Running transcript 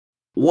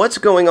What's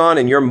going on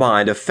in your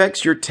mind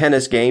affects your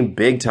tennis game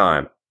big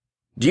time.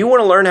 Do you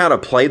want to learn how to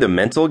play the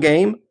mental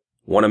game?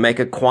 Want to make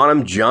a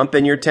quantum jump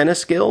in your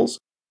tennis skills?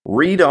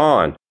 Read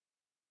on.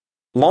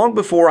 Long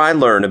before I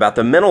learned about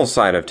the mental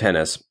side of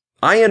tennis,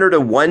 I entered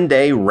a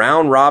one-day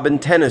round-robin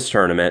tennis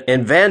tournament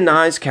in Van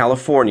Nuys,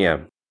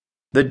 California.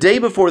 The day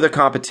before the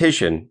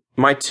competition,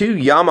 my 2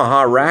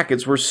 Yamaha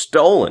rackets were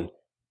stolen,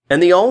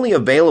 and the only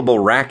available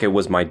racket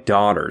was my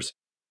daughter's.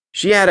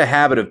 She had a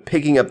habit of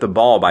picking up the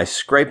ball by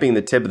scraping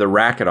the tip of the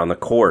racket on the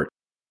court.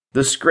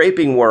 The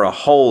scraping wore a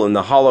hole in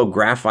the hollow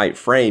graphite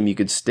frame you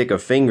could stick a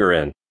finger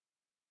in.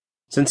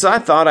 Since I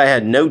thought I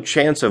had no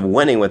chance of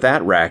winning with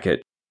that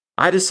racket,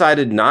 I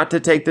decided not to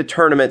take the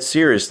tournament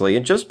seriously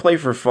and just play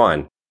for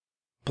fun.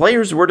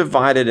 Players were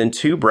divided in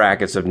 2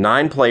 brackets of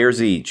 9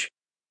 players each.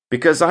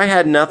 Because I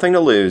had nothing to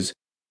lose,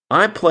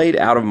 I played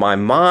out of my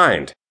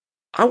mind.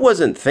 I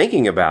wasn't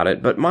thinking about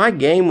it, but my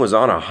game was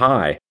on a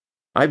high.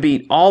 I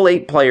beat all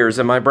 8 players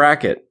in my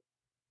bracket.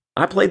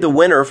 I played the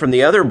winner from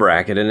the other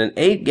bracket in an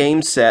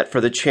 8-game set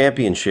for the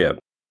championship.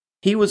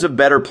 He was a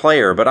better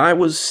player, but I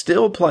was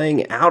still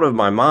playing out of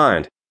my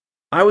mind.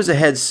 I was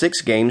ahead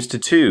 6 games to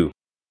 2.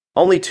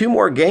 Only 2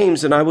 more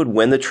games and I would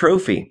win the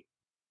trophy.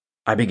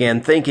 I began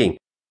thinking,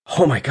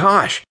 oh my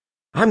gosh,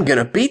 I'm going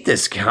to beat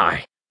this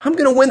guy. I'm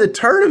going to win the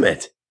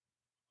tournament.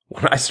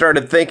 When I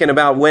started thinking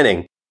about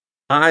winning,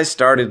 I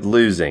started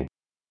losing.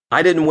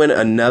 I didn't win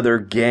another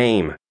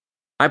game.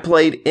 I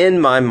played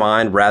in my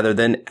mind rather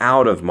than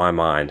out of my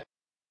mind.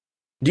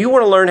 Do you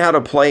want to learn how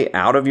to play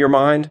out of your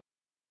mind?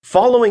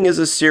 Following is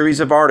a series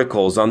of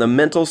articles on the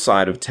mental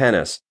side of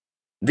tennis.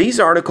 These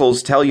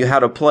articles tell you how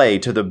to play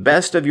to the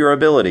best of your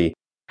ability,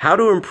 how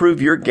to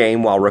improve your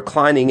game while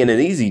reclining in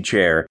an easy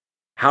chair,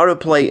 how to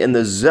play in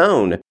the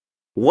zone,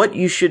 what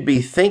you should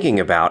be thinking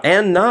about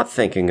and not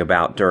thinking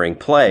about during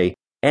play,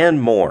 and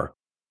more.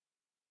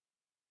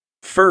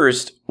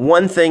 First,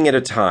 one thing at a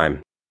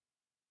time.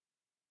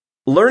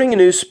 Learning a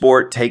new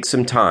sport takes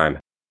some time.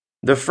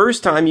 The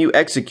first time you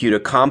execute a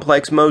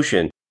complex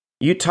motion,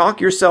 you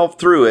talk yourself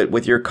through it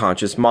with your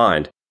conscious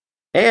mind.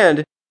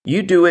 And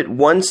you do it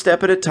one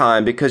step at a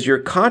time because your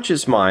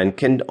conscious mind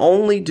can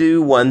only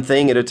do one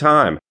thing at a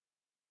time.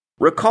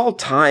 Recall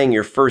tying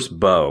your first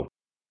bow.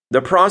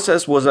 The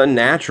process was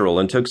unnatural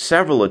and took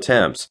several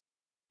attempts.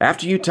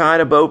 After you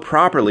tied a bow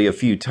properly a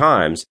few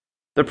times,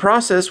 the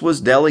process was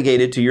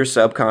delegated to your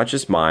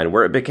subconscious mind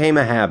where it became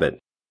a habit.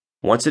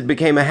 Once it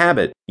became a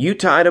habit, you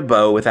tied a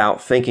bow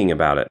without thinking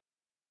about it.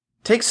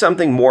 Take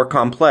something more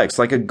complex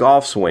like a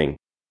golf swing.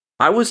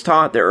 I was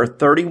taught there are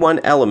 31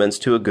 elements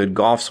to a good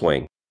golf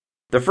swing.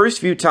 The first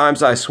few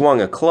times I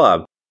swung a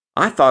club,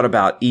 I thought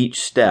about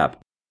each step.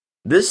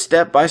 This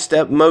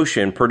step-by-step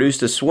motion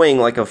produced a swing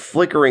like a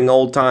flickering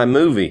old-time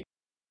movie.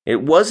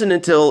 It wasn't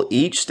until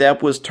each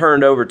step was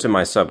turned over to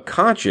my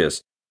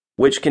subconscious,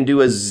 which can do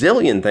a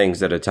zillion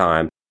things at a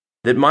time,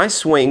 that my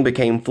swing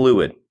became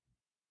fluid.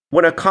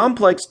 When a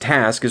complex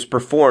task is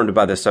performed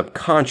by the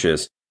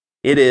subconscious,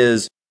 it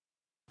is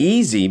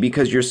easy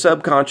because your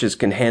subconscious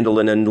can handle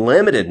an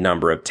unlimited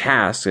number of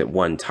tasks at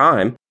one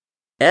time,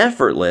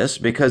 effortless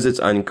because it's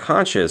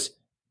unconscious,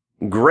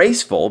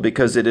 graceful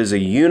because it is a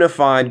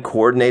unified,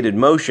 coordinated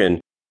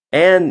motion,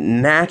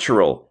 and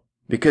natural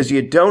because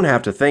you don't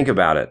have to think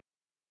about it.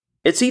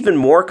 It's even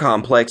more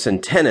complex in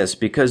tennis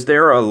because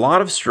there are a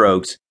lot of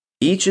strokes,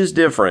 each is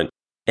different,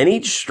 and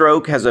each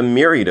stroke has a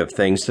myriad of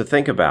things to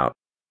think about.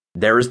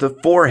 There is the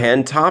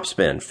forehand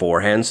topspin,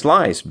 forehand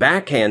slice,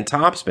 backhand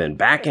topspin,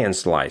 backhand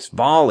slice,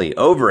 volley,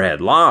 overhead,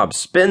 lob,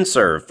 spin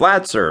serve,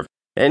 flat serve,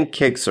 and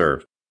kick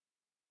serve.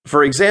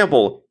 For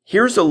example,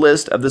 here's a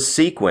list of the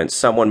sequence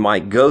someone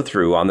might go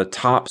through on the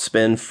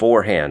topspin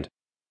forehand.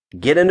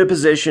 Get into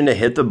position to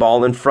hit the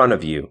ball in front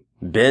of you,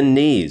 bend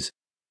knees,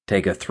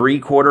 take a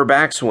 3/4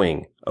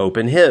 backswing,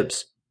 open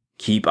hips,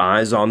 keep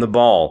eyes on the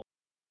ball,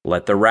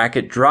 let the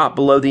racket drop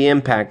below the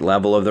impact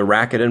level of the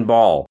racket and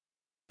ball.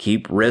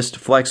 Keep wrist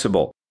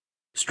flexible.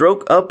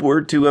 Stroke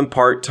upward to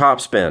impart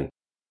topspin.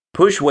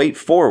 Push weight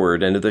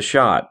forward into the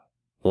shot.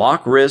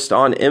 Lock wrist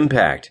on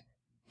impact.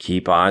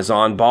 Keep eyes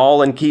on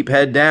ball and keep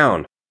head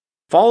down.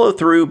 Follow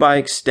through by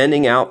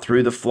extending out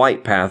through the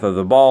flight path of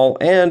the ball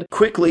and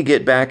quickly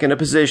get back into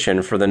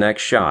position for the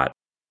next shot.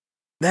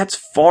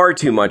 That's far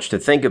too much to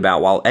think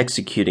about while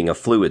executing a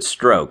fluid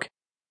stroke.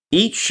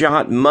 Each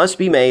shot must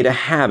be made a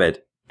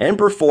habit and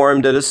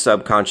performed at a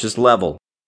subconscious level.